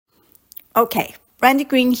Okay, Randi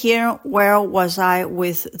Green here. Where was I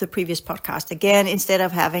with the previous podcast? Again, instead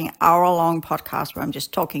of having an hour-long podcast where I'm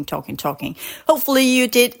just talking. Hopefully you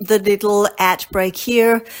did the little ad break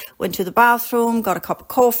here, went to the bathroom, got a cup of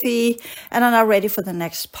coffee, and are now ready for the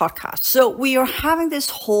next podcast. So we are having this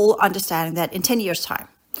whole understanding that in 10 years' time,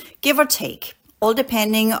 give or take, all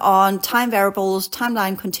depending on time variables,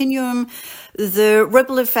 timeline continuum, the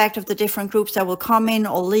ripple effect of the different groups that will come in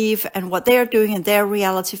or leave, and what they're doing in their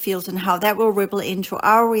reality fields and how that will ripple into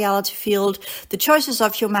our reality field, the choices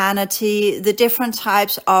of humanity, the different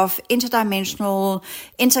types of interdimensional,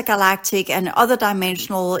 intergalactic, and other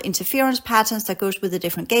dimensional interference patterns that goes with the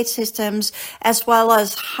different gate systems, as well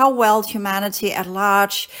as how well humanity at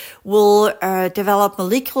large will develop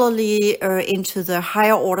molecularly into the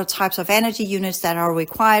higher order types of energy units that are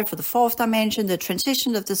required for the fourth dimension, the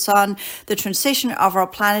transition of the sun, the transition of our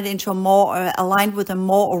planet into a more aligned with a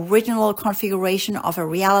more original configuration of a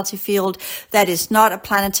reality field that is not a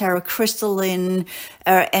planetary crystalline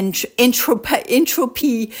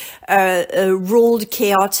entropy ruled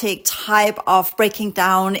chaotic type of breaking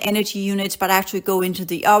down energy units, but actually go into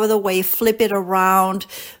the other way, flip it around,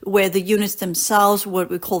 where the units themselves, what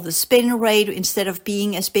we call the spin rate, instead of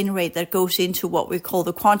being a spin rate that goes into what we call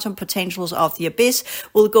the quantum potentials of the abyss,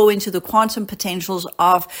 will go into the quantum potentials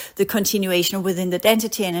of the continuation within the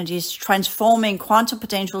density energies, transforming quantum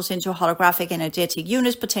potentials into holographic energetic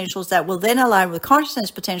units potentials that will then align with consciousness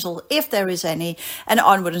potential, if there is any, and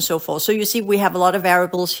onward and so forth. So you see, we have a lot of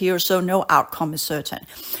variables here, so no outcome is certain.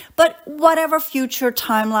 But whatever future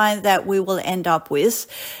timeline that we will end up with,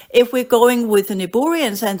 if we're going with the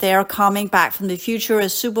Niburians and they're coming back from the future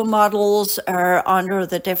as supermodels under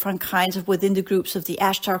the different kinds of within the groups of the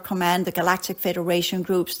Ashtar Command, the Galactic Federation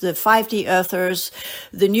groups, the 5D Earthers,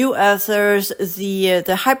 the New Earthers,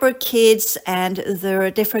 the hybrid kids, and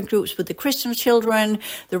the different groups with the Christian children,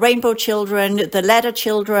 the Rainbow children, the Ladder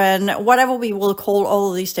children, whatever we will call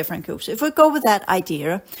all of these different groups. If we go with that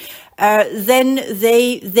idea, then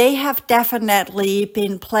they have definitely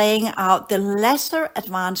been playing out the lesser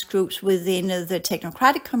advanced groups within the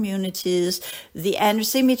technocratic communities, the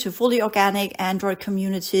semi to fully organic android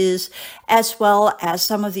communities, as well as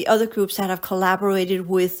some of the other groups that have collaborated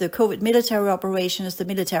with the COVID military operations, the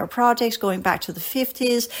military projects going back to the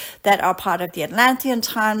 50s that are part of the Atlantean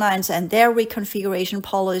timelines and their reconfiguration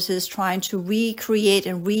policies, trying to recreate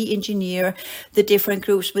and re-engineer the different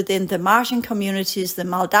groups within the Martian communities, the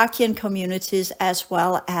Maldakian communities, as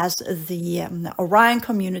well as the Orion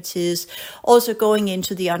communities, also going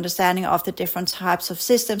into the understanding of the different types of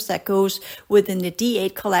systems that goes within the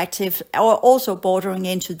D8 collective, or also bordering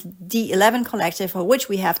into the D11 collective, for which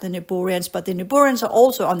we have the Niburians, but the Niburians are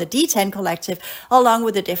also on the D10 collective, along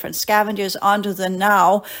with the different scavengers under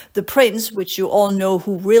the Prince, which you all know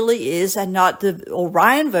who really is, and not the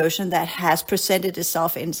Orion version that has presented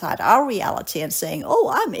itself inside our reality and saying, oh,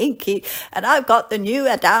 I'm Inky, and I've got the new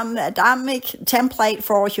Adamic template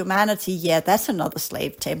for humanity. Yeah, that's another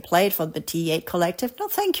slave template for the T8 collective. No,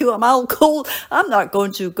 thank you. I'm all cool. I'm not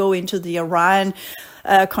going to go into the Orion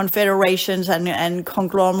confederations and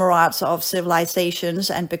conglomerates of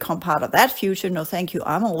civilizations and become part of that future. No, thank you.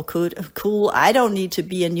 I'm all cool. I don't need to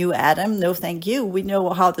be a new Adam. No, thank you. We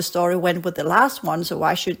know how the story went with the last one, so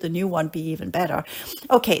why should the new one be even better?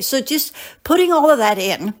 Okay, so just putting all of that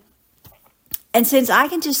in. And since I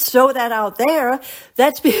can just throw that out there,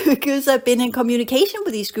 that's because I've been in communication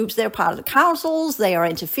with these groups. They're part of the councils. They are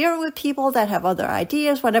interfering with people that have other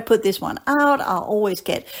ideas. When I put this one out, I'll always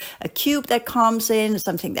get a cube that comes in,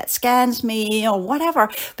 something that scans me or whatever,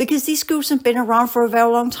 because these groups have been around for a very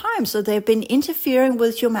long time. So they've been interfering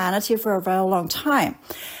with humanity for a very long time.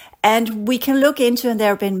 And we can look into, and there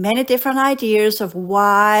have been many different ideas of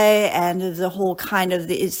why, and the whole kind of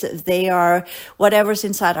they are whatever's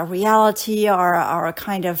inside our reality are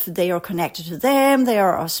kind of, they are connected to them. They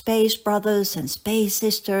are our space brothers and space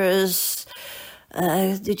sisters.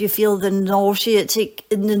 Did you feel the nausea,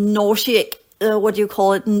 what do you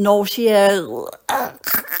call it? Nausea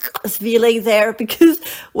feeling there, because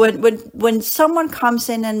when someone comes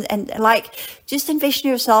in and like, just envision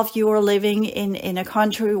yourself, you are living in a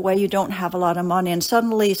country where you don't have a lot of money, and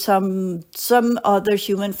suddenly some other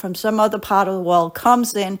human from some other part of the world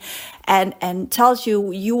comes in and tells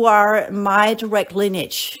you, you are my direct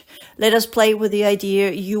lineage. Let us play with the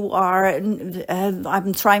idea. You are,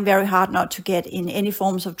 I'm trying very hard not to get in any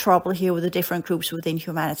forms of trouble here with the different groups within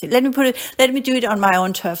humanity. Let me do it on my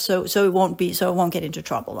own turf, so it won't get into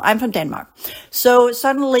trouble. I'm from Denmark. So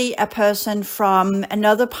suddenly a person from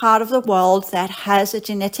another part of the world that has a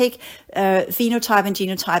genetic phenotype and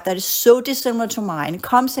genotype that is so dissimilar to mine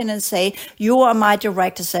comes in and say, you are my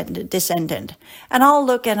direct descendant. And I'll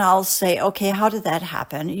look and I'll say, okay, how did that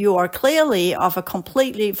happen? You are clearly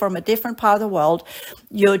from a different part of the world.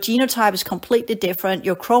 Your genotype is completely different.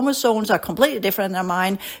 Your chromosomes are completely different than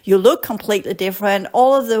mine. You look completely different.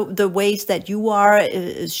 All of the ways that you are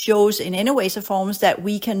shows in any ways or forms that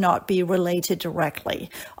we cannot be related directly,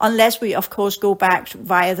 unless we, of course, go back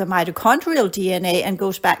via the mitochondrial DNA and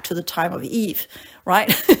goes back to the time of Eve,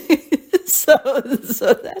 right? So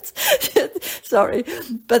that's sorry,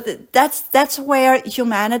 but that's where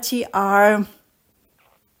humanity are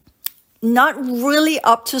not really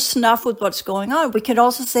up to snuff with what's going on. We could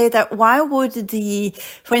also say that why would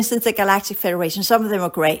for instance, the Galactic Federation, some of them are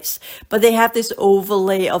great, but they have this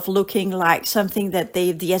overlay of looking like something that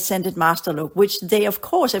the Ascended Master look, which they, of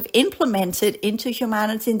course, have implemented into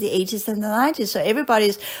humanity in the 80s and the 90s. So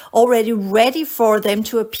everybody's already ready for them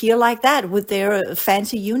to appear like that with their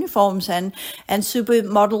fancy uniforms and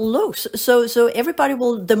supermodel looks. So everybody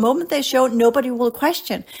will, the moment they show, nobody will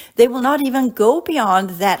question. They will not even go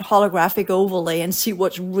beyond that holographic overlay and see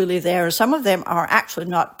what's really there. Some of them are actually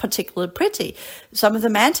not particularly pretty. Some of the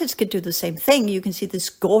mantids could do the same thing. You can see this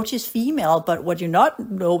gorgeous female, but what you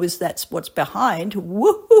not know is that's what's behind.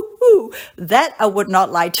 Woo-hoo-hoo. That I would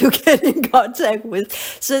not like to get in contact with.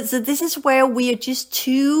 So this is where we are just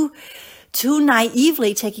too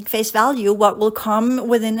naively taking face value what will come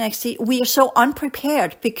within the next year. We are so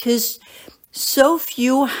unprepared because so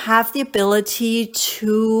few have the ability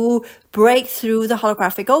to break through the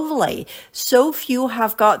holographic overlay. So few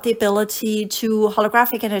have got the ability to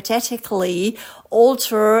holographic energetically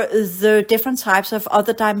alter the different types of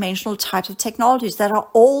other dimensional types of technologies that are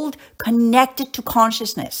all connected to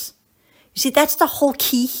consciousness. You see, that's the whole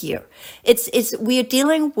key here. We are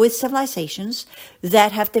dealing with civilizations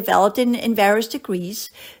that have developed in various degrees,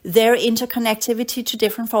 their interconnectivity to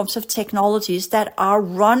different forms of technologies that are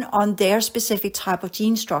run on their specific type of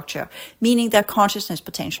gene structure, meaning their consciousness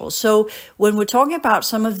potential. So when we're talking about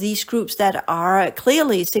some of these groups that are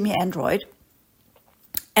clearly semi-android,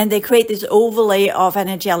 and they create this overlay of an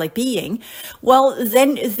angelic being, well,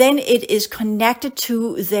 then it is connected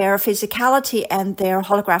to their physicality and their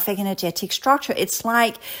holographic energetic structure. It's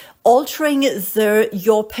like altering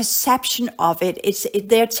your perception of it.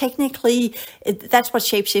 They're technically, that's what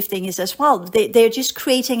shapeshifting is as well. They're just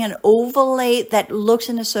creating an overlay that looks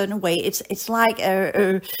in a certain way. It's like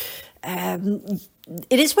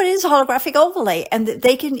it is what it is, holographic overlay, and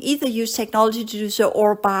they can either use technology to do so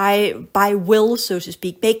or by will, so to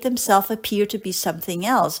speak, make themselves appear to be something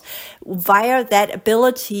else via that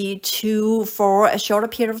ability to, for a shorter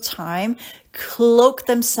period of time, cloak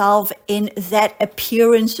themselves in that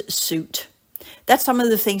appearance suit. That's some of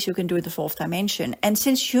the things you can do in the fourth dimension. And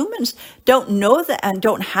since humans don't know that and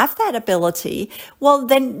don't have that ability, well,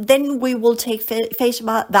 then we will take face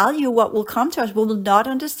value what will come to us. We will not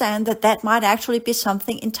understand that might actually be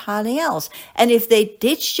something entirely else. And if they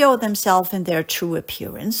did show themselves in their true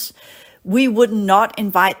appearance, we would not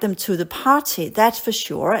invite them to the party, that's for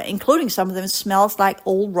sure, including some of them smells like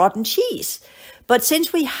old rotten cheese. But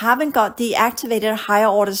since we haven't got the activated higher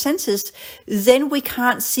order senses, then we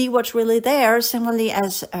can't see what's really there. Similarly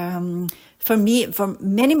as for me, for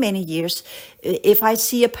many, many years, if I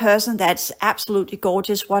see a person that's absolutely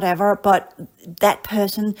gorgeous, whatever, but that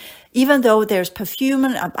person, even though there's perfume,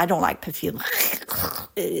 and I don't like perfume,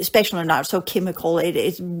 especially now, so chemical,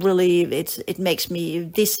 it really makes me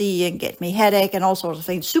dizzy and get me headache and all sorts of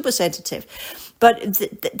things, super sensitive. But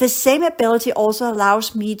the same ability also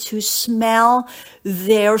allows me to smell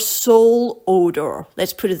their soul odor.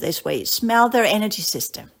 Let's put it this way, smell their energy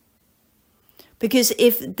system. Because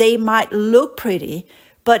if they might look pretty,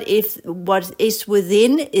 but if what is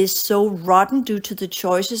within is so rotten due to the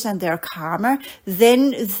choices and their karma,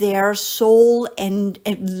 then their soul and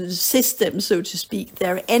system, so to speak,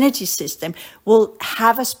 their energy system will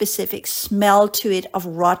have a specific smell to it of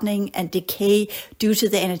rotting and decay due to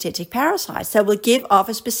the energetic parasites that will give off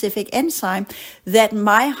a specific enzyme that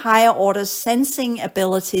my higher order sensing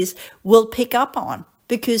abilities will pick up on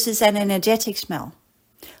because it's an energetic smell.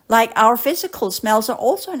 Like our physical smells are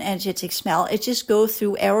also an energetic smell. It just goes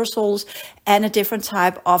through aerosols and a different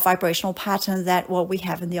type of vibrational pattern than what we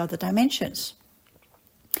have in the other dimensions.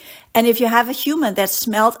 And if you have a human that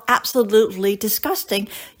smells absolutely disgusting,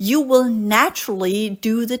 you will naturally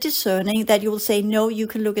do the discerning that you will say, no, you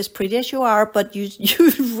can look as pretty as you are, but you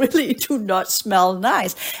really do not smell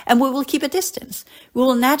nice. And we will keep a distance. We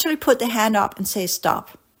will naturally put the hand up and say,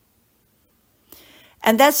 stop.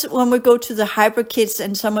 And that's when we go to the hybrid kids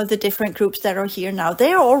and some of the different groups that are here now.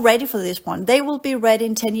 They are all ready for this one. They will be ready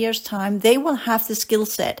in 10 years' time. They will have the skill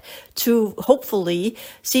set to hopefully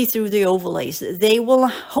see through the overlays. They will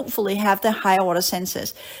hopefully have the higher order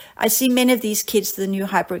senses. I see many of these kids, the new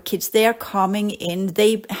hybrid kids, they are coming in.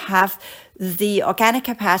 They have the organic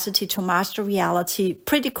capacity to master reality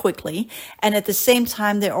pretty quickly. And at the same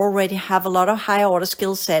time, they already have a lot of higher order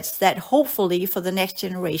skill sets that hopefully for the next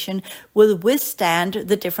generation will withstand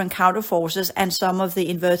the different counter forces and some of the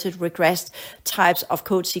inverted regressed types of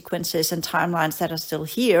code sequences and timelines that are still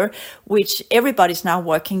here, which everybody's now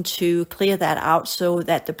working to clear that out so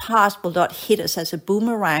that the past will not hit us as a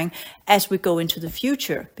boomerang as we go into the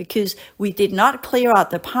future, because we did not clear out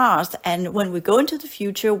the past. And when we go into the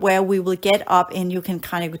future, where we will get up, and you can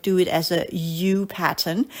kind of do it as a U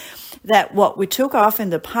pattern, that what we took off in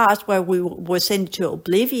the past, where we were sent to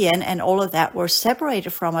oblivion and all of that were separated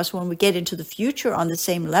from us, when we get into the future on the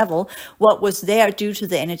same level, what was there due to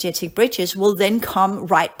the energetic bridges will then come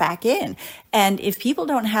right back in. And if people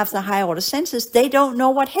don't have the high order senses, they don't know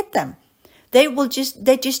what hit them. They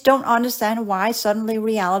just don't understand why suddenly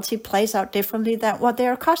reality plays out differently than what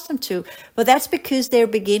they're accustomed to. But that's because they're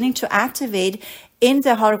beginning to activate in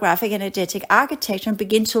the holographic energetic architecture and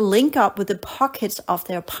begin to link up with the pockets of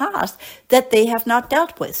their past that they have not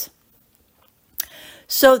dealt with.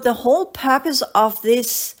 So the whole purpose of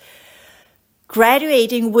this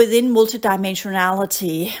graduating within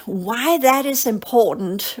multidimensionality, why that is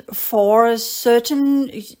important for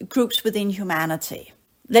certain groups within humanity.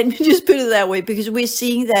 Let me just put it that way, because we're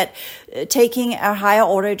seeing that taking a higher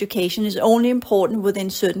order education is only important within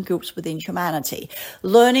certain groups within humanity.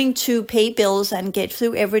 Learning to pay bills and get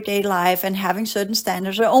through everyday life and having certain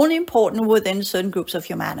standards are only important within certain groups of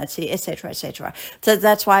humanity, etc., etc. So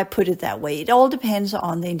that's why I put it that way. It all depends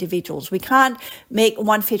on the individuals. We can't make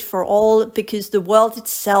one fit for all, because the world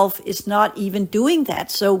itself is not even doing that.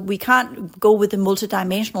 So we can't go with the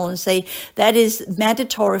multidimensional and say that is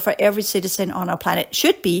mandatory for every citizen on our planet.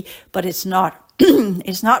 Should be, but it's not.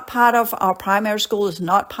 It's not part of our primary school. It's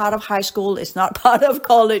not part of high school. It's not part of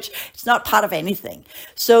college. It's not part of anything.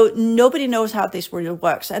 So nobody knows how this really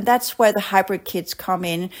works. And that's where the hybrid kids come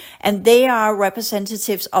in. And they are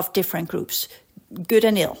representatives of different groups, good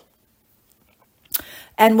and ill.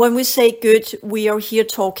 And when we say good, we are here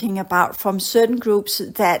talking about from certain groups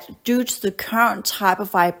that, due to the current type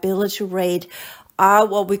of viability rate, are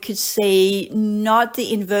what we could say not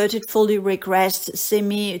the inverted, fully regressed,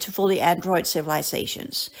 semi to fully android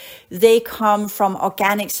civilizations. They come from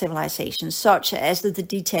organic civilizations, such as the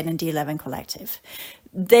D10 and D11 collective.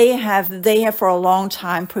 They have for a long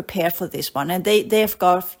time prepared for this one, and they've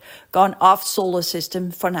gone off solar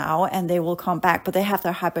system for now, and they will come back, but they have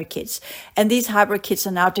their hybrid kids. And these hybrid kids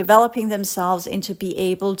are now developing themselves into be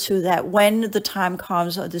able to, that when the time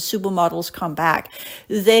comes or the supermodels come back,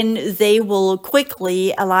 then they will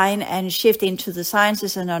quickly align and shift into the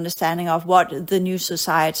sciences and understanding of what the new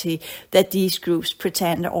society that these groups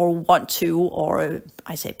pretend or want to, or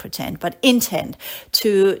I say pretend, but intend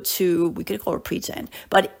to we could call it pretend,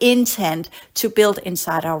 but intend to build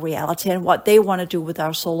inside our reality, and what they want to do with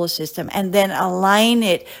our solar system, and then align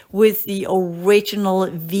it with the original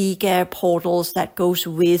Vega portals that goes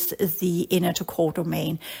with the inner to core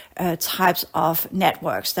domain types of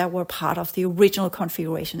networks that were part of the original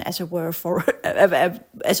configuration, as it were,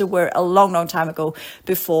 a long time ago,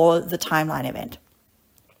 before the timeline event.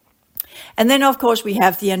 And then, of course, we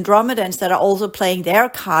have the Andromedans that are also playing their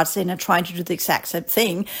cards in and trying to do the exact same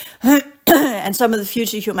thing. And some of the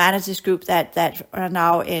future humanities group that are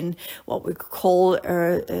now in what we call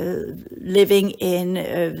living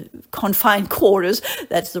in confined quarters.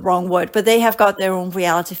 That's the wrong word. But they have got their own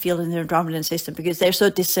reality field in the Andromedan system, because they're so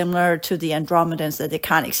dissimilar to the Andromedans that they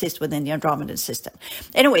can't exist within the Andromedan system.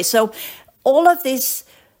 Anyway, so all of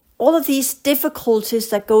these difficulties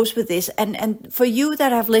that goes with this, and for you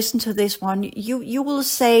that have listened to this one, you will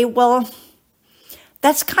say, well,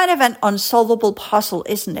 that's kind of an unsolvable puzzle,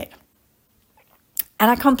 isn't it? And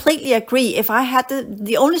I completely agree. If I had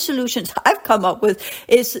the only solutions I've come up with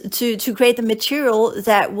is to create the material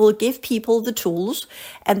that will give people the tools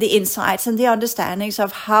and the insights and the understandings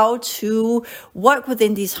of how to work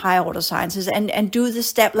within these higher order sciences and do the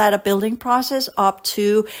step ladder building process up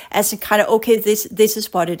to as a kind of, okay, this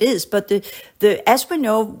is what it is. But the as we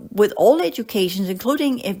know, with all educations,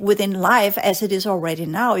 including within life as it is already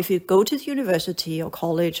now, if you go to the university or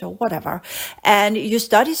college or whatever, and you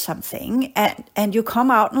study something and you come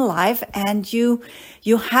out in life, and you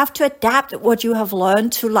have to adapt what you have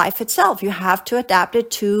learned to life itself. You have to adapt it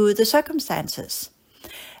to the circumstances.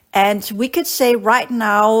 And we could say right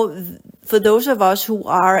now, for those of us who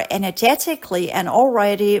are energetically and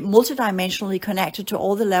already multidimensionally connected to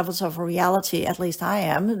all the levels of reality, at least I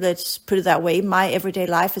am, let's put it that way, my everyday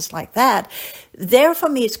life is like that. There for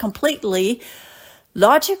me, it's completely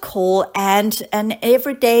logical and an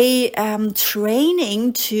everyday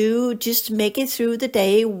training to just make it through the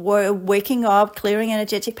day, waking up, clearing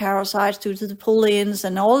energetic parasites due to the pull-ins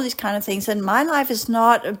and all these kind of things. And my life is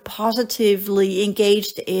not positively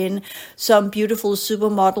engaged in some beautiful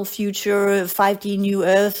supermodel future, 5D new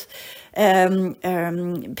earth,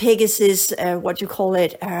 Pegasus,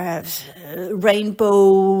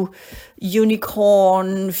 rainbow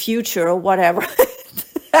unicorn future or whatever.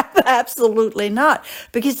 Absolutely not,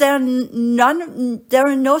 because there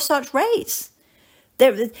are no such rays.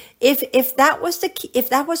 If that was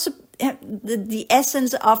the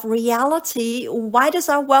essence of reality, why does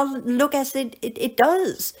our world look as it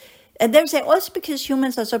does? And they say, oh, it's because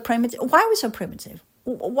humans are so primitive. Why are we so primitive?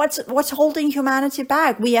 What's holding humanity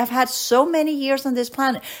back? We have had so many years on this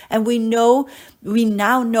planet, and we now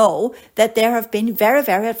know that there have been very,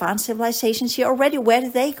 very advanced civilizations here already. Where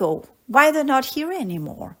did they go? Why are they not here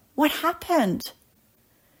anymore? What happened?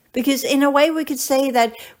 Because in a way we could say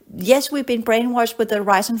that, yes, we've been brainwashed with the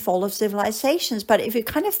rise and fall of civilizations, but if you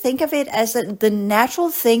kind of think of it as the natural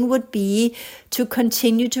thing would be to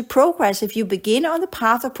continue to progress. If you begin on the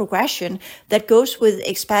path of progression that goes with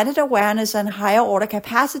expanded awareness and higher order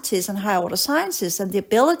capacities and higher order sciences and the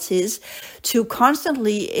abilities to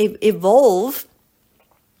constantly evolve,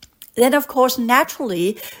 then, of course,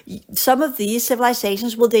 naturally, some of these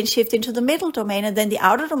civilizations will then shift into the middle domain, and then the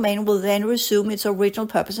outer domain will then resume its original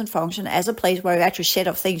purpose and function as a place where you actually shed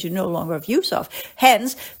off things you no longer have use of.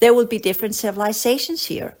 Hence, there will be different civilizations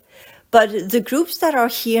here. But the groups that are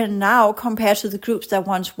here now compared to the groups that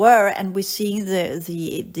once were, and we're seeing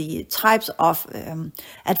the types of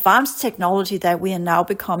advanced technology that we are now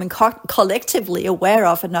becoming collectively aware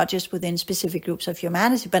of, and not just within specific groups of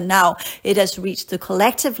humanity, but now it has reached the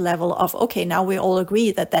collective level of, okay, now we all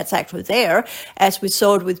agree that that's actually there, as we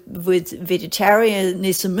saw it with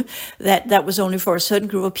vegetarianism, that was only for a certain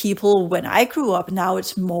group of people when I grew up. Now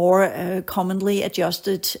it's more commonly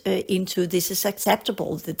adjusted into this is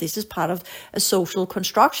acceptable, that this is part of a social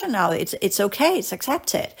construction now. It's okay, it's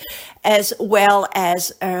accepted. As well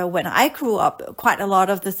as when I grew up, quite a lot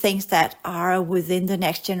of the things that are within the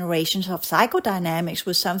next generations of psychodynamics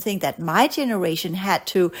was something that my generation had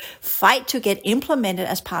to fight to get implemented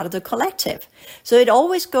as part of the collective. So it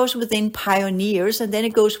always goes within pioneers, and then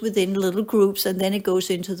it goes within little groups, and then it goes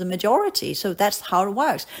into the majority. So that's how it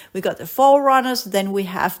works. We got the forerunners, then we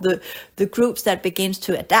have the groups that begins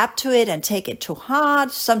to adapt to it and take it to heart,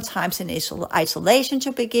 sometimes in isolation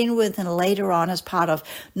to begin with, and later on as part of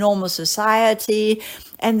normal society.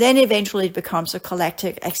 And then eventually it becomes a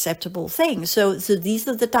collective acceptable thing. So these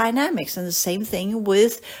are the dynamics. And the same thing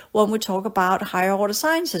with when we talk about higher order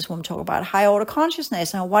sciences, when we talk about higher order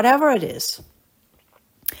consciousness and whatever it is.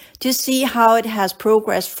 To see how it has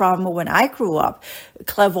progressed from when I grew up,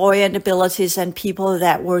 clairvoyant abilities and people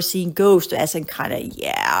that were seeing ghosts as in kind of,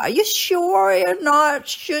 yeah, are you sure you're not,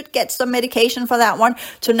 should get some medication for that one,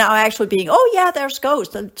 to now actually being, oh yeah, there's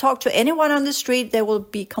ghosts. And talk to anyone on the street, they will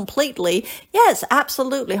be completely, yes,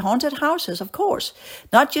 absolutely, haunted houses, of course.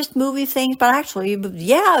 Not just movie things, but actually,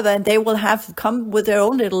 yeah, and they will have come with their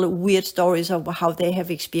own little weird stories of how they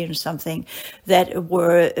have experienced something that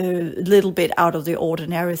were a little bit out of the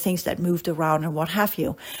ordinary, things that moved around and what have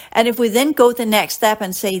you. And if we then go the next step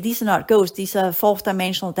and say, these are not ghosts, these are fourth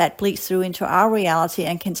dimensional that bleeds through into our reality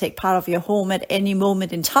and can take part of your home at any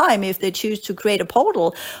moment in time if they choose to create a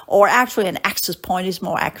portal, or actually an access point is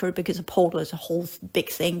more accurate, because a portal is a whole big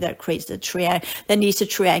thing that creates that needs a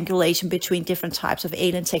triangulation between different types of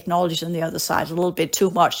alien technologies on the other side, a little bit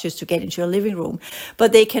too much just to get into your living room.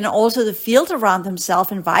 But they can also the field around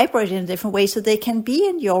themselves and vibrate in a different way, so they can be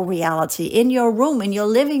in your reality, in your room, in your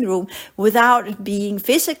living room, without being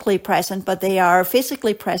physically present, but they are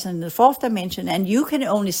physically present in the fourth dimension, and you can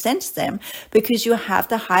only sense them because you have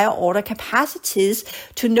the higher order capacities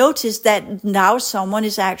to notice that now someone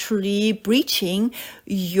is actually breaching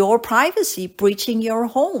your privacy, breaching your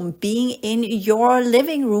home, being in your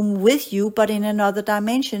living room with you, but in another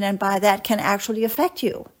dimension, and by that can actually affect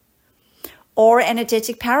you. Or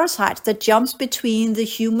energetic parasites that jumps between the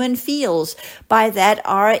human fields, by that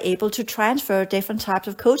are able to transfer different types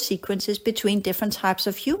of code sequences between different types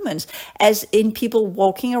of humans, as in people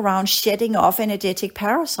walking around shedding off energetic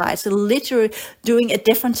parasites, literally doing a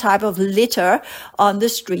different type of litter on the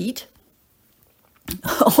street,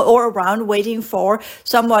 or around waiting for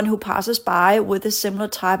someone who passes by with a similar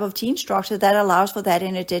type of gene structure that allows for that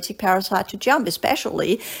energetic parasite to jump,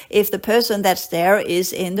 especially if the person that's there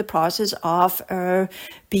is in the process of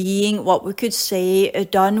being what we could say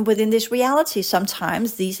done within this reality.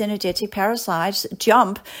 Sometimes these energetic parasites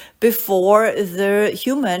jump before the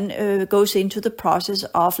human goes into the process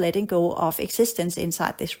of letting go of existence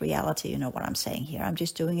inside this reality. You know what I'm saying here. I'm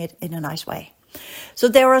just doing it in a nice way. So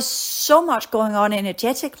there is so much going on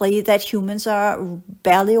energetically that humans are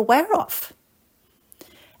barely aware of.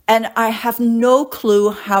 And I have no clue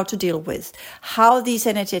how to deal with how these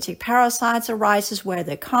energetic parasites arises, where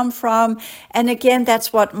they come from. And again,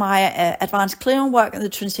 that's what my advanced clearing work and the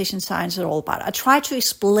transition science are all about. I try to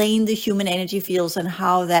explain the human energy fields and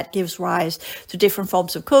how that gives rise to different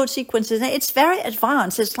forms of code sequences. And it's very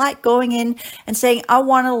advanced. It's like going in and saying, I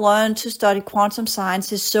want to learn to study quantum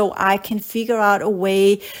sciences so I can figure out a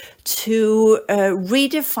way to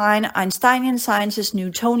redefine Einsteinian sciences,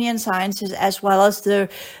 Newtonian sciences, as well as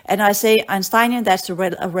and I say Einsteinian, that's a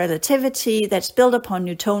relativity that's built upon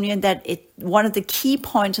Newtonian, one of the key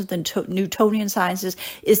points of the Newtonian sciences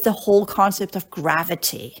is the whole concept of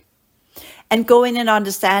gravity. And go in and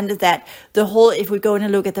understand that if we go in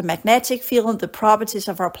and look at the magnetic field, the properties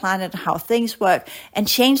of our planet, how things work, and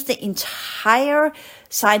change the entire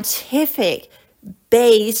scientific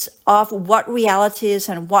base of what reality is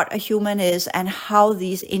and what a human is and how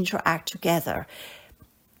these interact together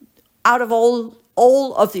out of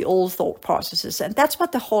all of the old thought processes. And that's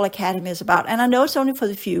what the whole academy is about. And I know it's only for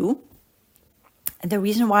the few. And the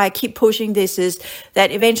reason why I keep pushing this is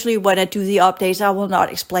that eventually when I do the updates, I will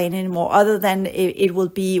not explain anymore, other than it will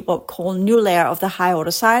be what we call new layer of the high order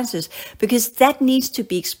sciences, because that needs to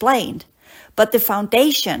be explained. But the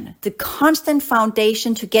foundation, the constant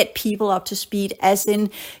foundation to get people up to speed, as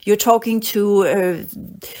in you're talking to,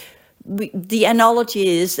 the analogy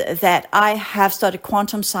is that I have studied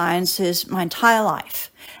quantum sciences my entire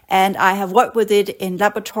life. And I have worked with it in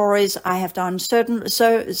laboratories. I have done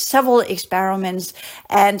several experiments,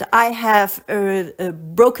 and I have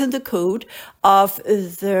broken the code of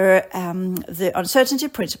the uncertainty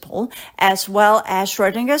principle, as well as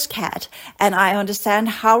Schrödinger's cat. And I understand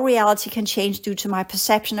how reality can change due to my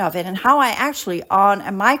perception of it, and how I actually, on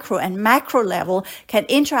a micro and macro level, can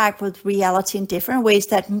interact with reality in different ways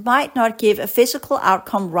that might not give a physical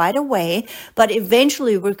outcome right away, but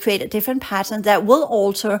eventually will create a different pattern that will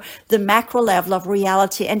alter the macro level of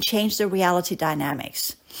reality and change the reality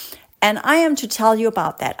dynamics. And I am to tell you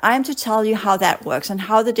about that. I am to tell you how that works and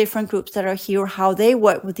how the different groups that are here, how they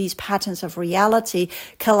work with these patterns of reality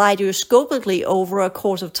kaleidoscopically over a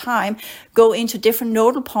course of time, go into different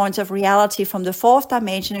nodal points of reality from the fourth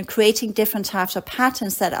dimension and creating different types of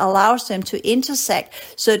patterns that allows them to intersect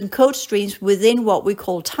certain code streams within what we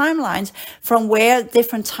call timelines, from where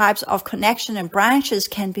different types of connection and branches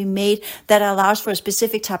can be made that allows for a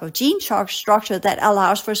specific type of gene structure that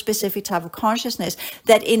allows for a specific type of consciousness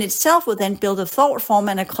that in itself will then build a thought form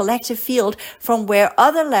and a collective field from where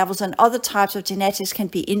other levels and other types of genetics can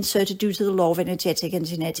be inserted due to the law of energetic and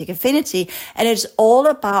genetic affinity. And it's all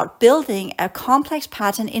about building a complex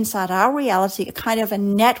pattern inside our reality, a kind of a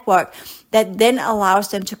network that then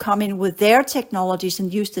allows them to come in with their technologies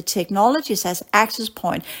and use the technologies as access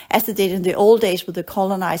point, as they did in the old days with the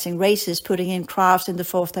colonizing races, putting in crafts in the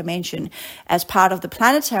fourth dimension as part of the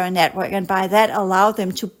planetary network, and by that allow them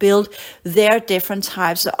to build their different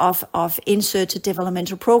types of inserted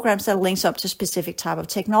developmental programs that links up to specific type of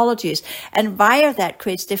technologies. And via that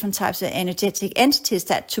creates different types of energetic entities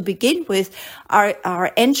that to begin with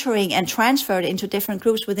are entering and transferred into different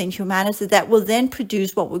groups within humanity that will then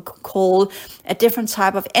produce what we call a different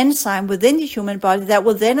type of enzyme within the human body that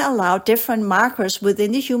will then allow different markers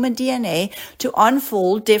within the human DNA to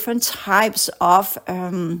unfold different types of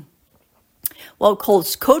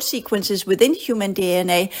called code sequences within human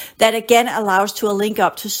DNA that again allows to link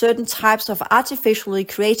up to certain types of artificially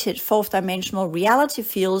created fourth dimensional reality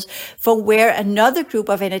fields from where another group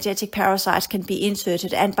of energetic parasites can be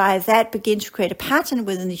inserted, and by that begin to create a pattern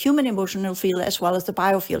within the human emotional field as well as the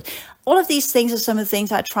biofield. All of these things are some of the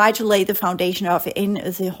things I try to lay the foundation of in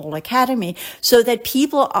the whole academy so that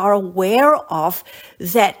people are aware of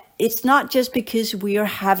that. It's not just because we are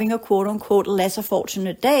having a quote-unquote lesser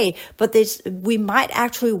fortunate day, but we might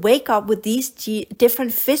actually wake up with these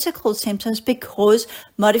different physical symptoms because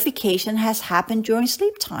modification has happened during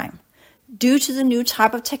sleep time due to the new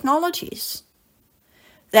type of technologies.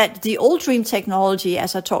 That the old dream technology,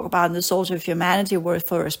 as I talk about in the Source of Humanity, were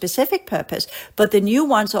for a specific purpose, but the new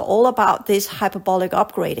ones are all about this hyperbolic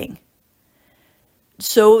upgrading.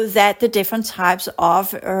 so that the different types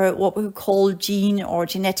of what we call gene or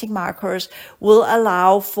genetic markers will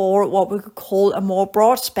allow for what we could call a more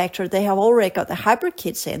broad spectrum. They have already got the hybrid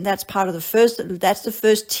kits in. That's the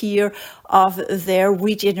first tier of their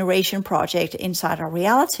regeneration project inside our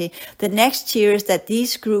reality. The next tier is that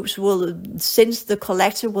these groups will, since the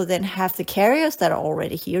collective will then have the carriers that are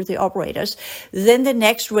already here, the operators, then the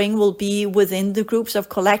next ring will be within the groups of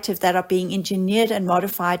collective that are being engineered and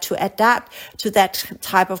modified to adapt to that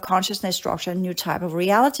type of consciousness structure, new type of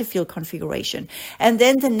reality field configuration. And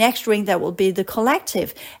then the next ring that will be the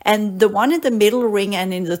collective. And the one in the middle ring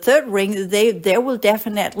and in the third ring, there will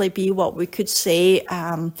definitely be what we could say,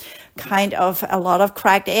 kind of a lot of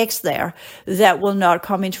cracked eggs there that will not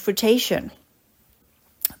come into fruition.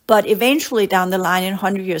 But eventually down the line in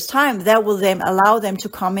 100 years time, that will then allow them to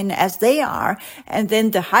come in as they are. And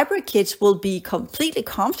then the hybrid kids will be completely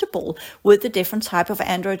comfortable with the different type of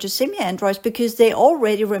androids or semi-androids, because they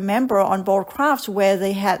already remember on board crafts where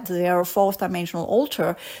they had their fourth dimensional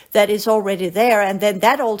altar that is already there. And then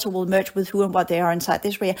that altar will merge with who and what they are inside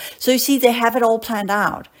this reality. So you see, they have it all planned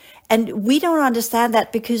out. And we don't understand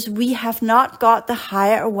that because we have not got the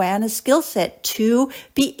higher awareness skill set to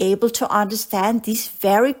be able to understand these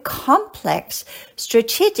very complex,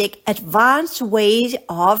 strategic, advanced ways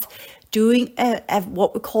of doing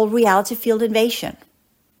what we call reality field invasion.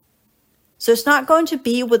 So it's not going to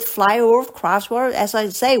be with flyover crafts, where, as I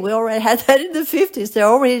say, we already had that in the 50s. They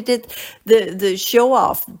already did the show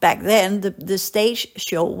off back then. The stage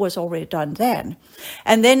show was already done then.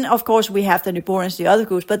 And then, of course, we have the Niburians, the other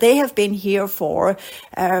groups, but they have been here for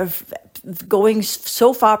going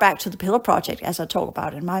so far back to the Pillar Project, as I talk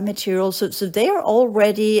about in my material. So they are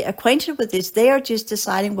already acquainted with this. They are just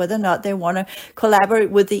deciding whether or not they want to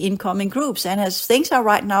collaborate with the incoming groups. And as things are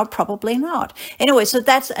right now, probably not. Anyway, so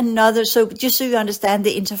that's another. So just so you understand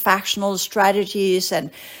the interfactional strategies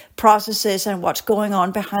and processes and what's going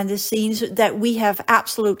on behind the scenes that we have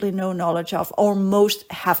absolutely no knowledge of, or most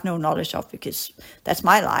have no knowledge of, because that's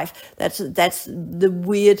my life. That's the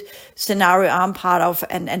weird scenario I'm part of,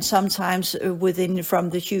 and sometimes within from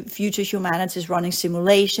the future humanities running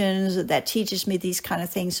simulations that teaches me these kind of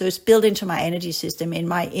things. So it's built into my energy system, in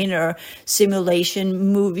my inner simulation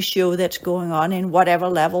movie show that's going on in whatever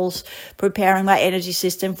levels, preparing my energy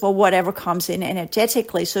system for whatever comes in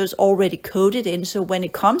energetically. So it's already coded in. So when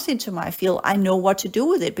it comes into my field, I know what to do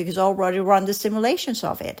with it because I already run the simulations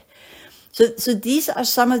of it. So these are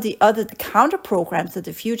some of the counter programs that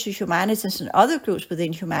the future humanities and other groups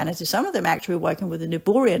within humanity, some of them actually working with the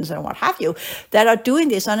Niburians and what have you, that are doing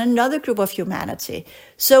this on another group of humanity.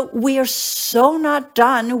 So we are so not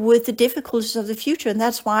done with the difficulties of the future. And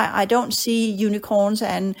that's why I don't see unicorns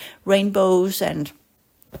and rainbows and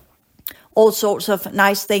all sorts of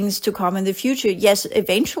nice things to come in the future. Yes,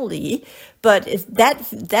 eventually, but that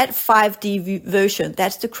 5D version,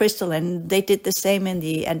 that's the crystal, and they did the same in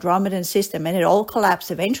the Andromedan system, and it all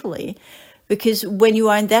collapsed eventually. Because when you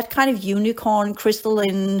are in that kind of unicorn,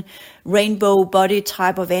 crystalline, rainbow body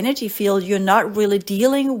type of energy field, you're not really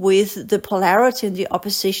dealing with the polarity and the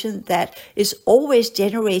opposition that is always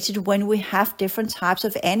generated when we have different types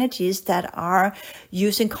of energies that are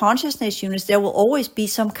using consciousness units. There will always be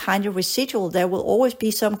some kind of residual. There will always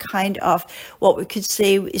be some kind of what we could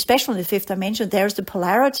say, especially in the fifth dimension, there's the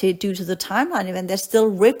polarity due to the timeline event that still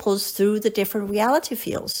ripples through the different reality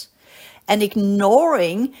fields. And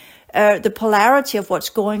ignoring the polarity of what's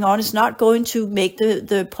going on is not going to make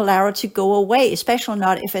the polarity go away, especially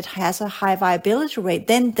not if it has a high viability rate.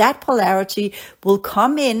 Then that polarity will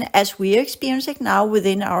come in, as we are experiencing now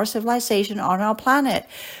within our civilization on our planet,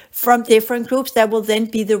 from different groups that will then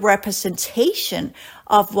be the representation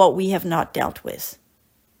of what we have not dealt with.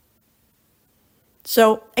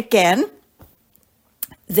 So again,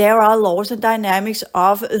 there are laws and dynamics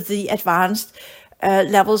of the advanced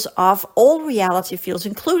levels of all reality fields,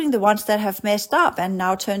 including the ones that have messed up and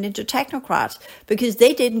now turned into technocrats, because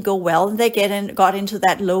they didn't go well and they got into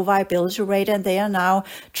that low viability rate, and they are now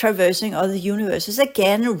traversing other universes,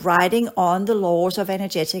 again riding on the laws of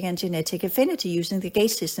energetic and genetic affinity, using the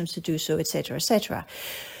gate systems to do so, etc., etc.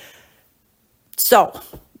 So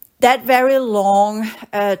that very long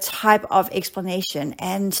type of explanation.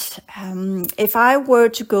 And if I were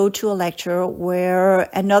to go to a lecture where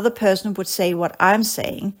another person would say what I'm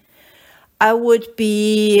saying, I would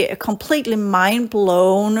be completely mind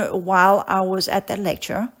blown while I was at that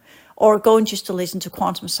lecture, or going just to listen to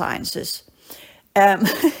quantum sciences.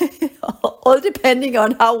 All depending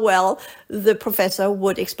on how well the professor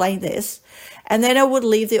would explain this. And then I would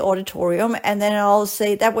leave the auditorium, and then I'll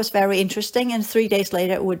say that was very interesting, and 3 days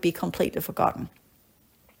later it would be completely forgotten.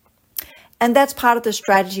 And that's part of the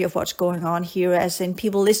strategy of what's going on here, as in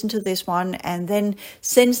people listen to this one, and then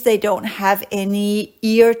since they don't have any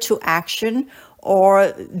ear to action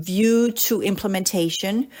or view to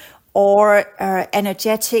implementation or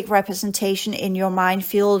energetic representation in your mind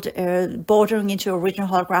field, bordering into original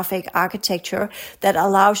holographic architecture that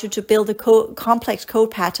allows you to build the complex code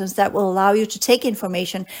patterns that will allow you to take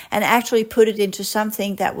information and actually put it into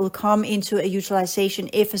something that will come into a utilization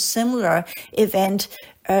if a similar event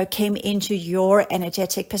came into your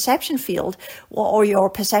energetic perception field or your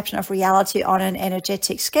perception of reality on an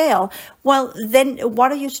energetic scale. Well, then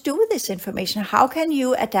what are you to do with this information? How can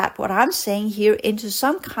you adapt what I'm saying here into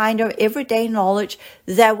some kind of everyday knowledge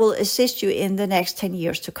that will assist you in the next 10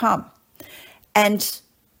 years to come? And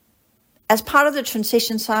as part of the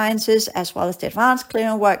transition sciences, as well as the advanced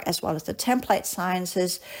clearing work, as well as the template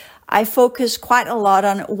sciences, I focus quite a lot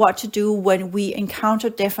on what to do when we encounter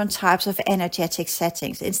different types of energetic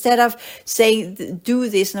settings. Instead of saying, do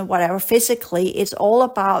this and whatever physically, it's all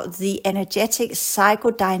about the energetic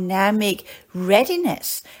psychodynamic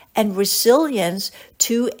readiness and resilience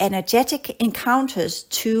to energetic encounters,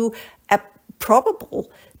 to a probable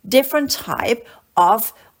different type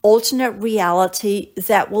of alternate reality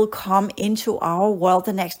that will come into our world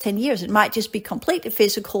the next 10 years. It might just be completely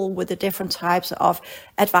physical with the different types of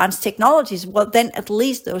advanced technologies. Well, then at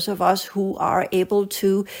least those of us who are able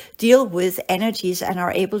to deal with energies and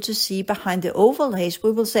are able to see behind the overlays, we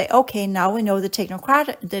will say, okay, now we know the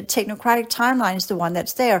technocratic timeline is the one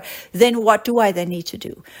that's there. Then what do I then need to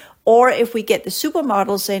do? Or if we get the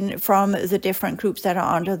supermodels in from the different groups that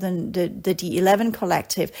are under the D11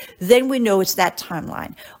 collective, then we know it's that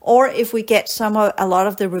timeline. Or if we get a lot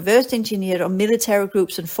of the reverse engineered or military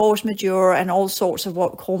groups and force majeure and all sorts of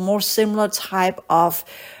what we call more similar type of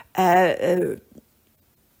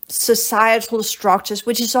societal structures,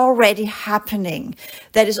 which is already happening,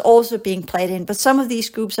 that is also being played in. But some of these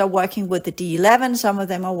groups are working with the D11, some of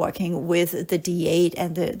them are working with the D8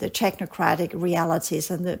 and the technocratic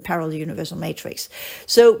realities and the parallel universal matrix.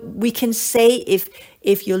 So we can say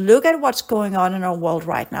if you look at what's going on in our world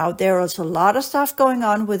right now, there is a lot of stuff going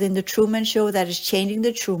on within the Truman Show that is changing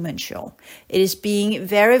the Truman Show. It is being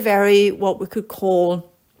very, very, what we could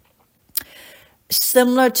call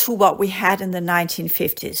similar to what we had in the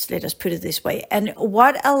 1950s, let us put it this way. And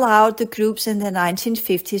what allowed the groups in the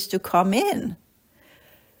 1950s to come in?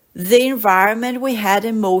 The environment we had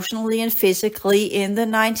emotionally and physically in the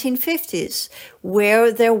 1950s,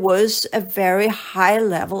 where there was a very high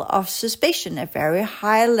level of suspicion, a very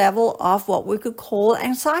high level of what we could call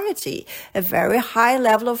anxiety, a very high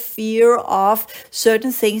level of fear of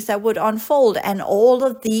certain things that would unfold. And all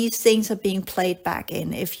of these things are being played back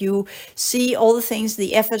in. If you see all the things,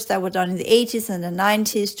 the efforts that were done in the 80s and the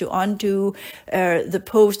 90s to undo the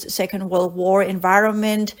post-Second World War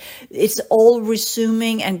environment, it's all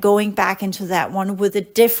resuming and going back into that one with a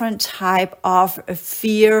different type of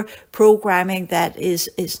fear programming that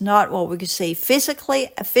is not what we could say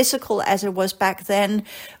physical as it was back then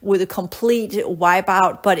with a complete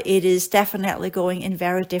wipeout, but it is definitely going in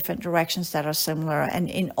very different directions that are similar and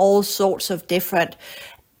in all sorts of different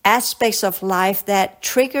aspects of life that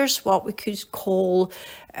triggers what we could call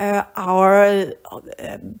our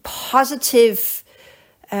positive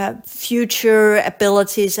future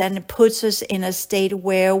abilities, and it puts us in a state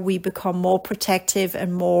where we become more protective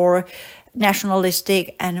and more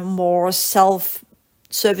nationalistic and more service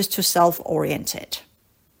to self oriented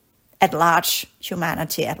at large,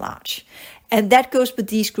 humanity at large. And that goes with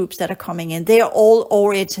these groups that are coming in. They are all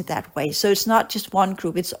oriented that way. So it's not just one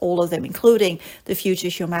group, it's all of them, including the future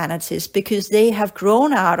humanities, because they have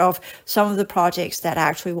grown out of some of the projects that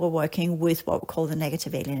actually were working with what we call the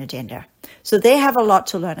negative alien agenda. So they have a lot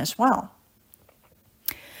to learn as well.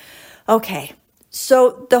 Okay,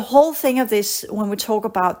 so the whole thing of this, when we talk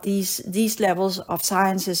about these levels of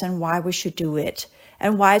sciences and why we should do it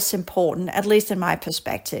and why it's important, at least in my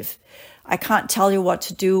perspective, I can't tell you what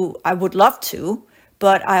to do. I would love to,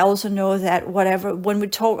 but I also know that when we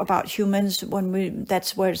talk about humans,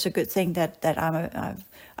 that's where it's a good thing that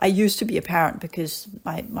I used to be a parent because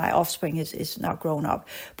my offspring is now grown up.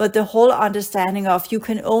 But the whole understanding of you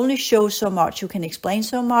can only show so much, you can explain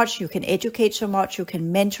so much, you can educate so much, you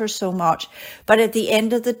can mentor so much. But at the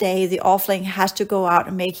end of the day, the offspring has to go out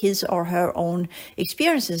and make his or her own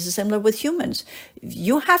experiences. It's similar with humans.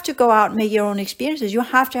 You have to go out and make your own experiences. You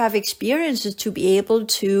have to have experiences to be able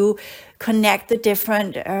to connect the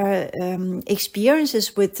different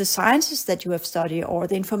experiences with the sciences that you have studied or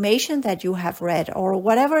the information that you have read or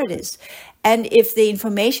whatever it is. And if the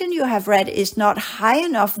information you have read is not high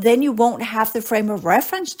enough, then you won't have the frame of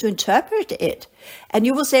reference to interpret it. And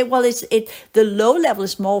you will say, well, the low level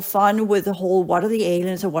is more fun with the whole, what are the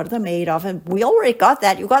aliens or what are they made of? And we already got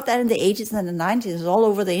that. You got that in the 80s and the 90s. It's all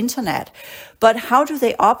over the internet. But how do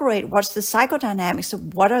they operate? What's the psychodynamics?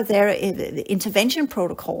 What are their intervention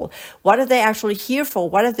protocol? What are they actually here for?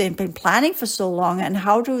 What have they been planning for so long? And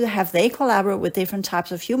how have they collaborate with different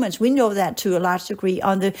types of humans? We know that to a large degree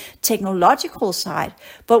on the technological side.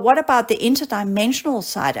 But what about the interdimensional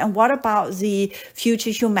side? And what about the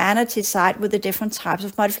future humanity side with the different types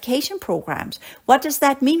of modification programs? What does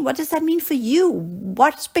that mean? What does that mean for you?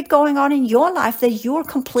 What's been going on in your life that you're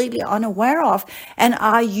completely unaware of? And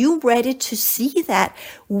are you ready to see that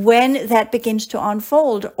when that begins to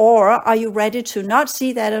unfold? Or are you ready to not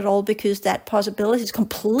see that at all because that possibility is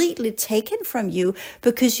completely taken from you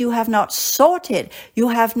because you have not sought it, you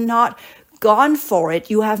have not gone for it,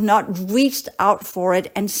 you have not reached out for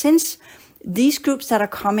it? And since these groups that are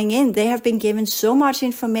coming in, they have been given so much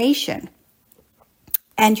information,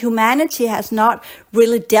 and humanity has not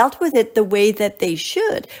really dealt with it the way that they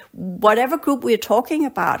should. Whatever group we're talking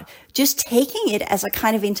about, just taking it as a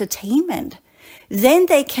kind of entertainment, then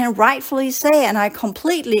they can rightfully say, and I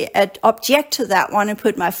completely object to that one and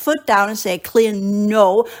put my foot down and say clear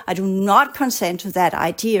no, I do not consent to that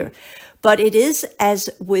idea. But it is as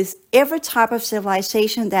with every type of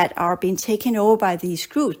civilization that are being taken over by these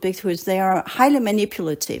groups, because they are highly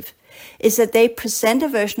manipulative, is that they present a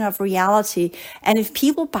version of reality. And if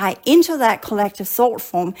people buy into that collective thought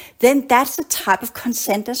form, then that's a type of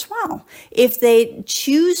consent as well. If they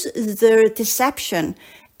choose the deception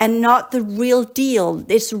and not the real deal,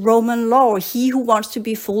 it's Roman law, he who wants to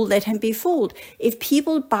be fooled, let him be fooled. If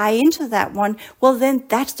people buy into that one, well, then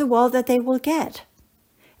that's the world that they will get.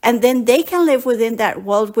 And then they can live within that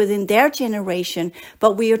world, within their generation.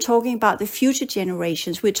 But we are talking about the future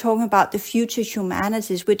generations. We're talking about the future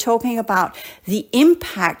humanities. We're talking about the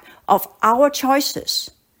impact of our choices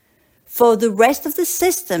for the rest of the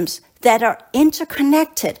systems that are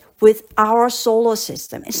interconnected with our solar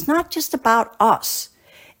system. It's not just about us.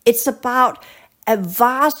 It's about a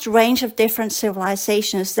vast range of different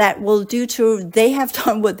civilizations that will they have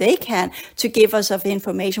done what they can to give us of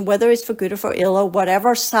information, whether it's for good or for ill or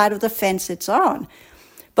whatever side of the fence it's on.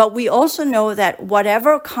 But we also know that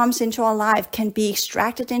whatever comes into our life can be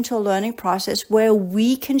extracted into a learning process where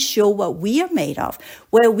we can show what we are made of,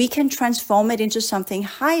 where we can transform it into something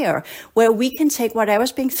higher, where we can take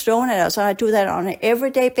whatever's being thrown at us. And I do that on an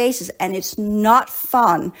everyday basis, and it's not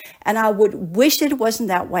fun. And I would wish it wasn't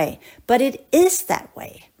that way, but it is that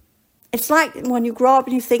way. It's like when you grow up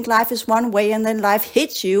and you think life is one way, and then life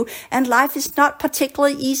hits you, and life is not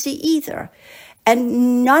particularly easy either.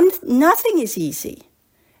 And nothing is easy.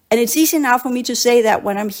 And it's easy now for me to say that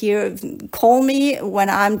when I'm here. Call me when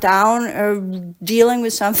I'm down or dealing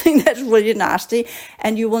with something that's really nasty,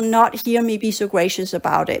 and you will not hear me be so gracious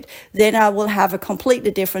about it. Then I will have a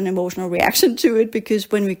completely different emotional reaction to it,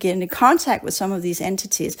 because when we get into contact with some of these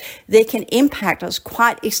entities, they can impact us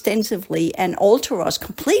quite extensively and alter us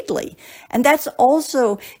completely. And that's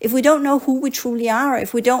also, if we don't know who we truly are,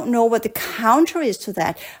 if we don't know what the counter is to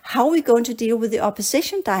that, how are we going to deal with the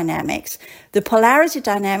opposition dynamics, the polarity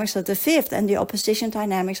dynamics of the fifth, and the opposition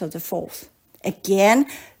dynamics of the fourth? Again,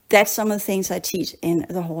 that's some of the things I teach in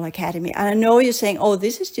the whole academy. And I know you're saying, oh,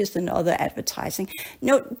 this is just another advertising.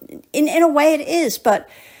 No, in a way it is, but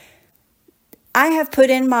I have put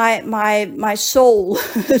in my soul,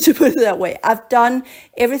 to put it that way. I've done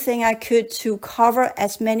everything I could to cover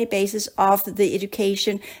as many bases of the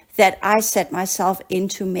education that I set myself in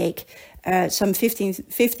to make some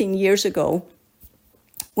 15 years ago,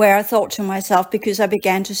 where I thought to myself, because I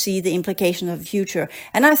began to see the implications of the future,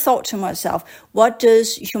 and I thought to myself, what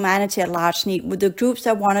does humanity at large need? With the groups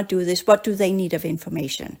that want to do this, what do they need of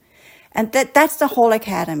information? And that's the whole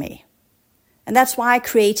academy. And that's why I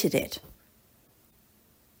created it.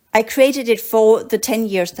 I created it for the 10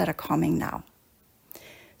 years that are coming now.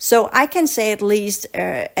 So I can say at least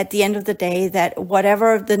at the end of the day that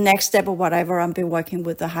whatever the next step or whatever, I've been working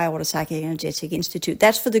with the Higher Order Psychic Energetic Institute.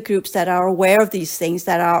 That's for the groups that are aware of these things,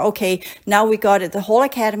 that are, okay, now we got it. The whole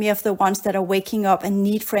academy of the ones that are waking up and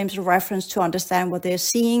need frames of reference to understand what they're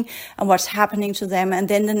seeing and what's happening to them. And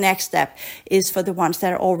then the next step is for the ones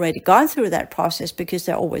that are already gone through that process, because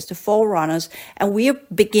they're always the forerunners. And we are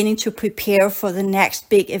beginning to prepare for the next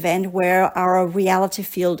big event where our reality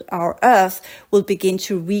field, our Earth, will begin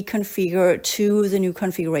to reconfigure to the new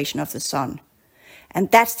configuration of the sun. And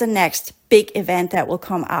that's the next big event that will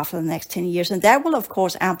come after the next 10 years. And that will, of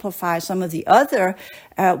course, amplify some of the other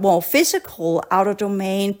more physical outer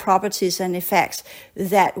domain properties and effects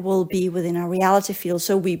that will be within our reality field.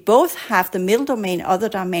 So we both have the middle domain, other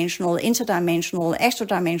dimensional, interdimensional, extra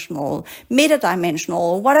dimensional,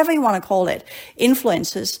 meta-dimensional, whatever you want to call it,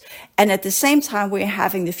 influences. And at the same time, we're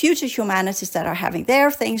having the future humanities that are having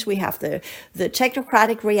their things. We have the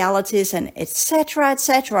technocratic realities and et cetera, et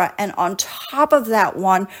cetera. And on top of that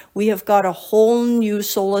one, we have got a whole new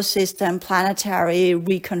solar system, planetary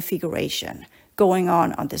reconfiguration going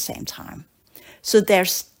on the same time. So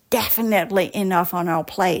there's definitely enough on our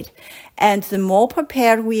plate. And the more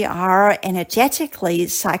prepared we are energetically,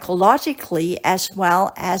 psychologically, as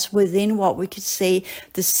well as within what we could say,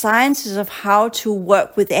 the sciences of how to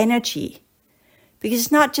work with energy. Because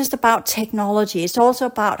it's not just about technology, it's also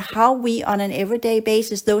about how we, on an everyday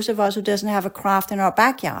basis, those of us who doesn't have a craft in our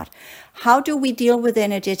backyard, how do we deal with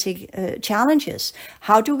energetic challenges?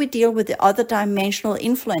 How do we deal with the other dimensional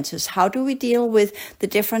influences? How do we deal with the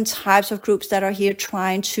different types of groups that are here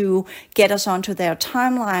trying to get us onto their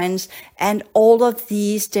timelines, and all of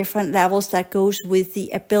these different levels that goes with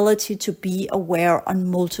the ability to be aware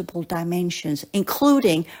on multiple dimensions,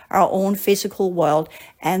 including our own physical world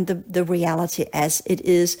and the reality as it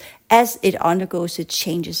is, as it undergoes its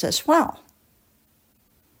changes as well.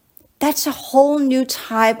 That's a whole new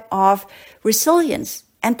type of resilience.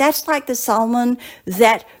 And that's like the salmon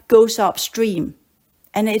that goes upstream.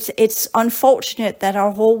 And it's unfortunate that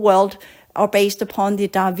our whole world are based upon the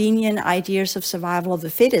Darwinian ideas of survival of the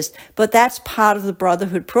fittest. But that's part of the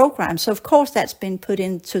Brotherhood program. So of course that's been put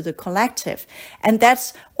into the collective. And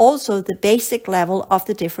that's also the basic level of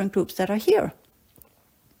the different groups that are here.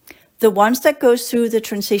 The ones that goes through the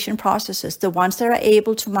transition processes, the ones that are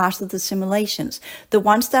able to master the simulations, the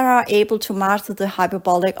ones that are able to master the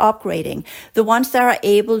hyperbolic upgrading, the ones that are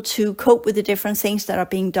able to cope with the different things that are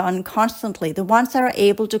being done constantly, the ones that are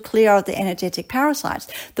able to clear out the energetic parasites,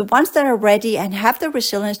 the ones that are ready and have the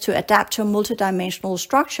resilience to adapt to a multidimensional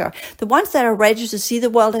structure, the ones that are ready to see the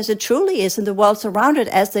world as it truly is and the world surrounded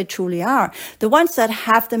as they truly are, the ones that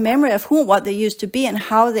have the memory of who, what they used to be and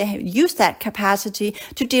how they use that capacity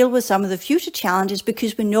to deal with some of the future challenges,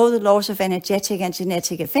 because we know the laws of energetic and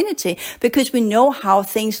genetic affinity, because we know how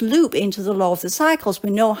things loop into the law of the cycles. We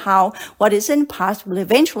know how what is in the past will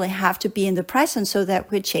eventually have to be in the present so that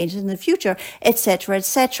we're changing in the future, etc.,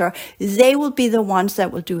 etc. They will be the ones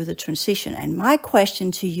that will do the transition. And my question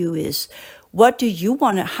to you is, how do you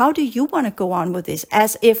want to go on with this?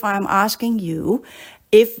 As if I'm asking you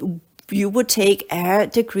if you would take a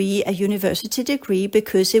degree, a university degree,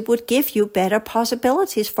 because it would give you better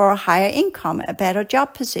possibilities for a higher income, a better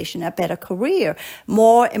job position, a better career,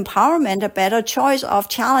 more empowerment, a better choice of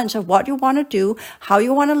challenge of what you want to do, how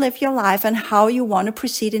you want to live your life, and how you want to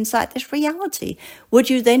proceed inside this reality. Would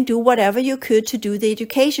you then do whatever you could to do the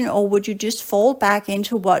education, or would you just fall back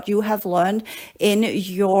into what you have learned in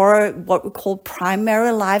your, what we call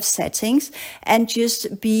primary life settings, and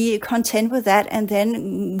just be content with that, and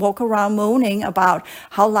then walk around moaning about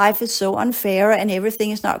how life is so unfair and everything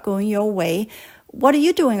is not going your way? What are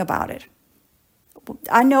you doing about it?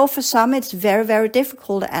 I know for some it's very, very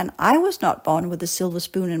difficult, and I was not born with a silver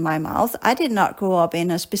spoon in my mouth. I did not grow up in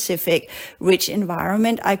a specific rich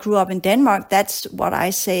environment. I grew up in Denmark. That's what I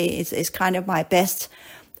say is kind of my best.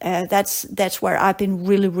 That's where I've been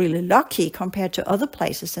really, really lucky compared to other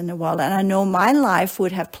places in the world. And I know my life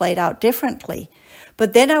would have played out differently,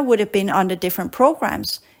 but then I would have been under different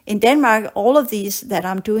programs. In Denmark, all of these that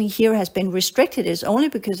I'm doing here has been restricted. It's only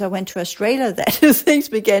because I went to Australia that things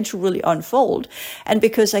began to really unfold. And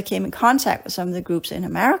because I came in contact with some of the groups in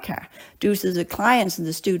America due to the clients and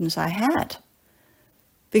the students I had.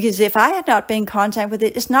 Because if I had not been in contact with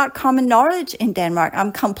it, it's not common knowledge in Denmark.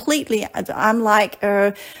 I'm like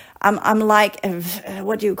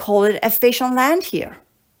what do you call it? A fish on land here.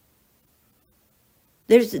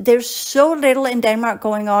 There's so little in Denmark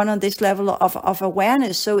going on this level of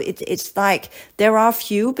awareness. So it's like there are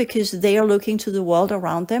few, because they are looking to the world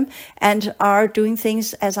around them and are doing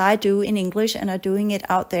things as I do in English, and are doing it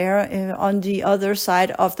out there on the other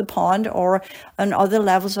side of the pond or on other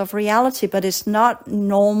levels of reality. But it's not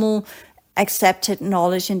normal accepted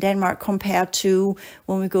knowledge in Denmark compared to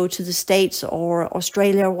when we go to the States or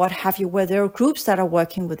Australia or what have you, where there are groups that are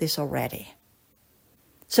working with this already.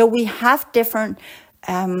 So we have different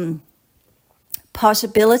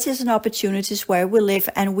possibilities and opportunities where we live,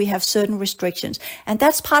 and we have certain restrictions, and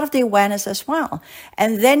that's part of the awareness as well.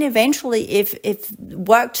 And then eventually, if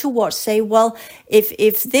work towards say, well,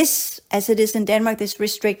 if this, as it is in Denmark, this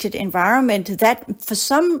restricted environment, that for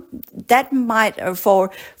some, that might,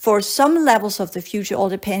 for some levels of the future, all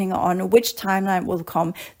depending on which timeline will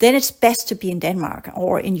come, then it's best to be in Denmark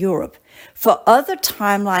or in Europe. For other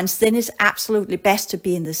timelines, then it's absolutely best to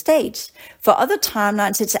be in the States. For other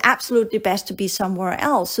timelines, it's absolutely best to be somewhere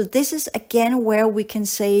else. So this is again where we can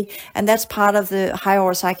say, and that's part of the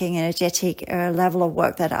higher psychic energetic level of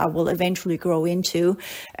work that I will eventually grow into,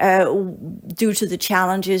 due to the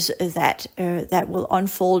challenges that will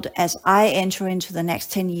unfold as I enter into the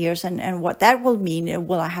next 10 years, and what that will mean.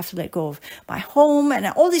 Will I have to let go of my home and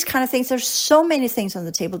all these kind of things? There's so many things on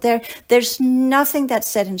the table. There's nothing that's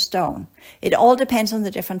set in stone. It all depends on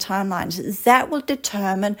the different timelines. That will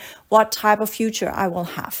determine what type of future I will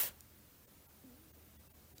have.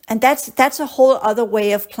 And that's a whole other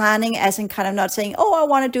way of planning, as in kind of not saying, oh, I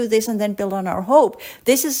want to do this and then build on our hope.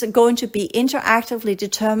 This is going to be interactively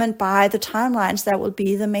determined by the timelines that will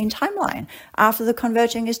be the main timeline after the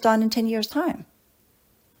converging is done in 10 years' time.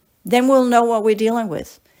 Then we'll know what we're dealing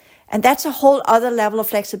with. And that's a whole other level of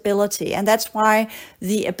flexibility. And that's why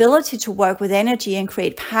the ability to work with energy and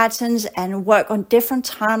create patterns and work on different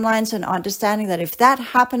timelines and understanding that if that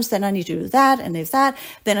happens, then I need to do that. And if that,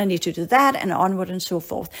 then I need to do that, and onward and so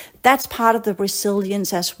forth. That's part of the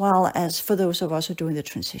resilience as well as for those of us who are doing the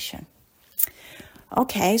transition.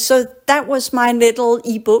 Okay, so that was my little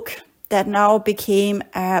ebook that now became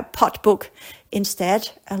a pot book. Instead,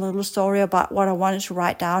 a little story about what I wanted to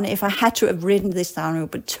write down. If I had to have written this down, it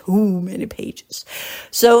would be too many pages.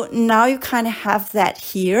 So now you kind of have that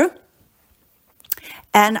here.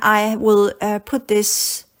 And I will put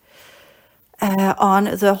this on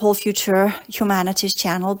the Whole Future Humanities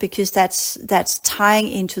channel, because that's tying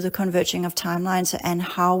into the converging of timelines and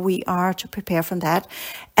how we are to prepare from that.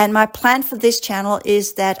 And my plan for this channel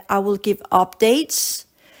is that I will give updates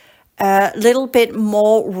a little bit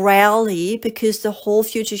more rarely, because the Whole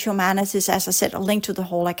Future Humanities, as I said, are linked to the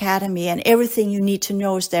whole academy, and everything you need to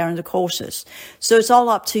know is there in the courses. So it's all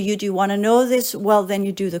up to you. Do you want to know this? Well, then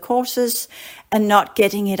you do the courses, and not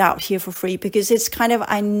getting it out here for free, because it's kind of,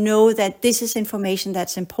 I know that this is information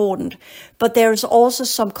that's important, but there's also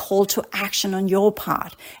some call to action on your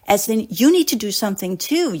part, as in you need to do something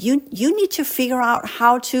too. You need to figure out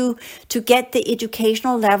how to get the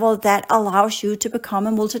educational level that allows you to become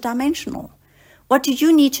a multidimensional. What do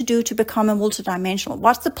you need to do to become a multidimensional?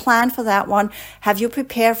 What's the plan for that one? Have you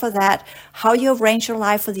prepared for that? How you arrange your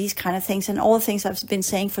life for these kind of things, and all the things I've been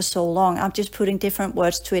saying for so long. I'm just putting different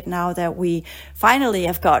words to it now that we finally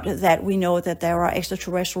have got that. We know that there are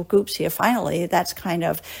extraterrestrial groups here. Finally, that's kind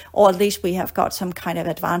of, or at least we have got some kind of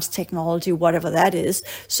advanced technology, whatever that is.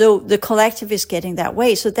 So the collective is getting that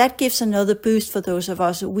way. So that gives another boost for those of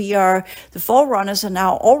us. The forerunners are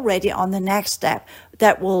now already on the next step.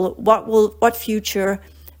 What future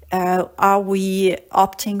are we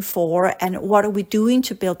opting for, and what are we doing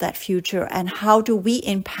to build that future, and how do we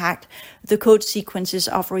impact the code sequences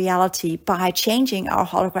of reality by changing our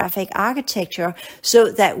holographic architecture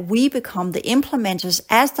so that we become the implementers,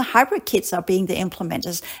 as the hybrid kids are being the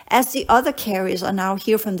implementers, as the other carriers are now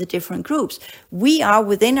here from the different groups. We are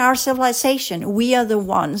within our civilization. We are the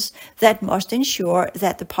ones that must ensure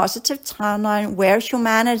that the positive timeline where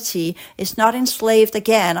humanity is not enslaved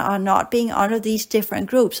again, are not being under these different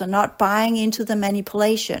groups, are not buying into the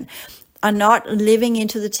manipulation, are not living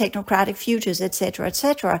into the technocratic futures,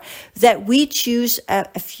 etc., that we choose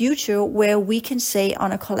a future where we can say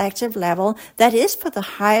on a collective level that is for the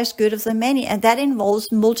highest good of the many, and that involves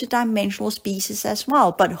multidimensional species as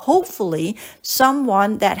well, but hopefully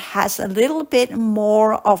someone that has a little bit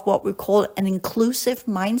more of what we call an inclusive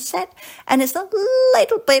mindset, and is a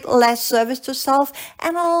little bit less service to self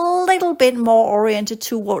and a little bit more oriented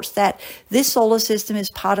towards that this solar system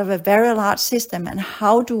is part of a very large system, and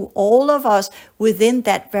how do all of us within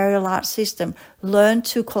that very large system learn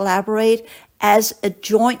to collaborate as a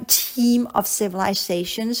joint team of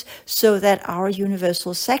civilizations so that our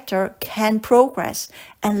universal sector can progress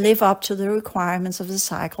and live up to the requirements of the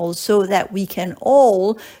cycle, so that we can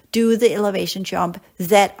all do the elevation jump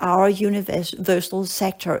that our universal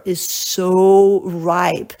sector is so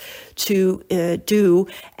ripe to do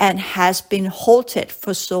and has been halted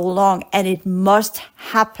for so long, and it must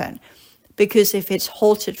happen. Because if it's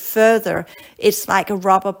halted further, it's like a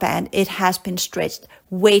rubber band. It has been stretched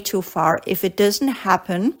way too far. If it doesn't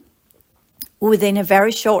happen within a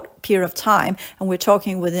very short period of time, and we're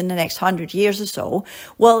talking within the next 100 years or so,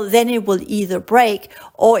 well, then it will either break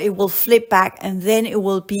or it will flip back, and then it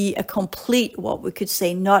will be a complete, what we could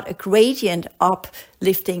say, not a gradient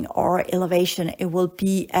uplifting or elevation. It will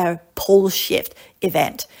be a pole shift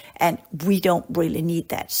event, and we don't really need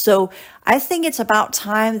that. So I think it's about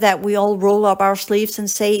time that we all roll up our sleeves and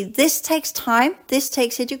say, this takes time, this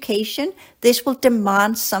takes education, this will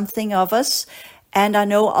demand something of us. And I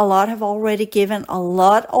know a lot have already given a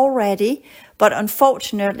lot already, But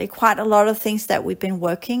unfortunately, quite a lot of things that we've been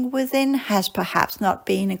working within has perhaps not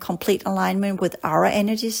been in complete alignment with our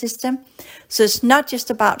energy system. So it's not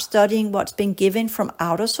just about studying what's been given from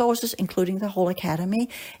outer sources, including the whole academy.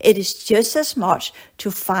 It is just as much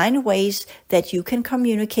to find ways that you can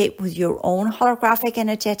communicate with your own holographic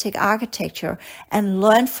energetic architecture and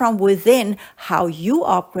learn from within how you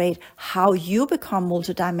upgrade, how you become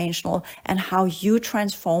multidimensional, and how you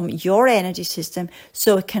transform your energy system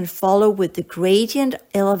so it can follow with the gradient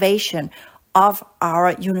elevation of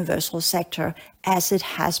our universal sector as it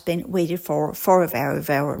has been waited for a very,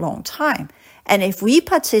 very long time. And if we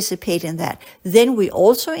participate in that, then we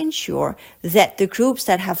also ensure that the groups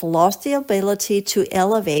that have lost the ability to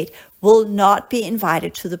elevate will not be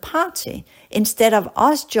invited to the party. Instead of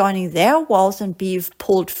us joining their walls and be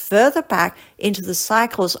pulled further back into the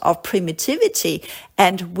cycles of primitivity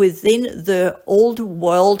and within the old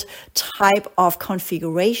world type of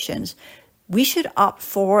configurations, we should opt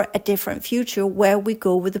for a different future where we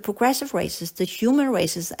go with the progressive races, the human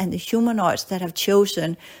races and the humanoids that have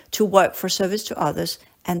chosen to work for service to others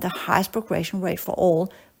and the highest progression rate for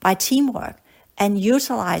all by teamwork, and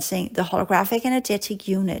utilizing the holographic energetic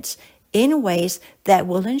units in ways that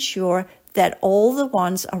will ensure that all the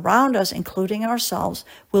ones around us, including ourselves,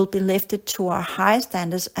 will be lifted to our highest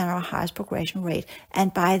standards and our highest progression rate.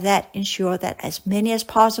 And by that, ensure that as many as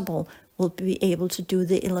possible will be able to do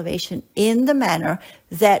the elevation in the manner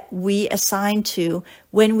that we assigned to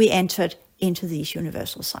when we entered into these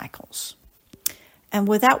universal cycles. And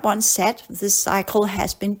with that one said, this cycle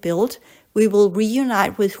has been built. We will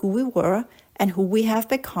reunite with who we were and who we have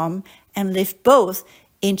become and lift both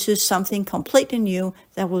into something completely new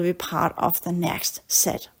that will be part of the next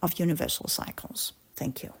set of universal cycles.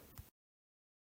 Thank you.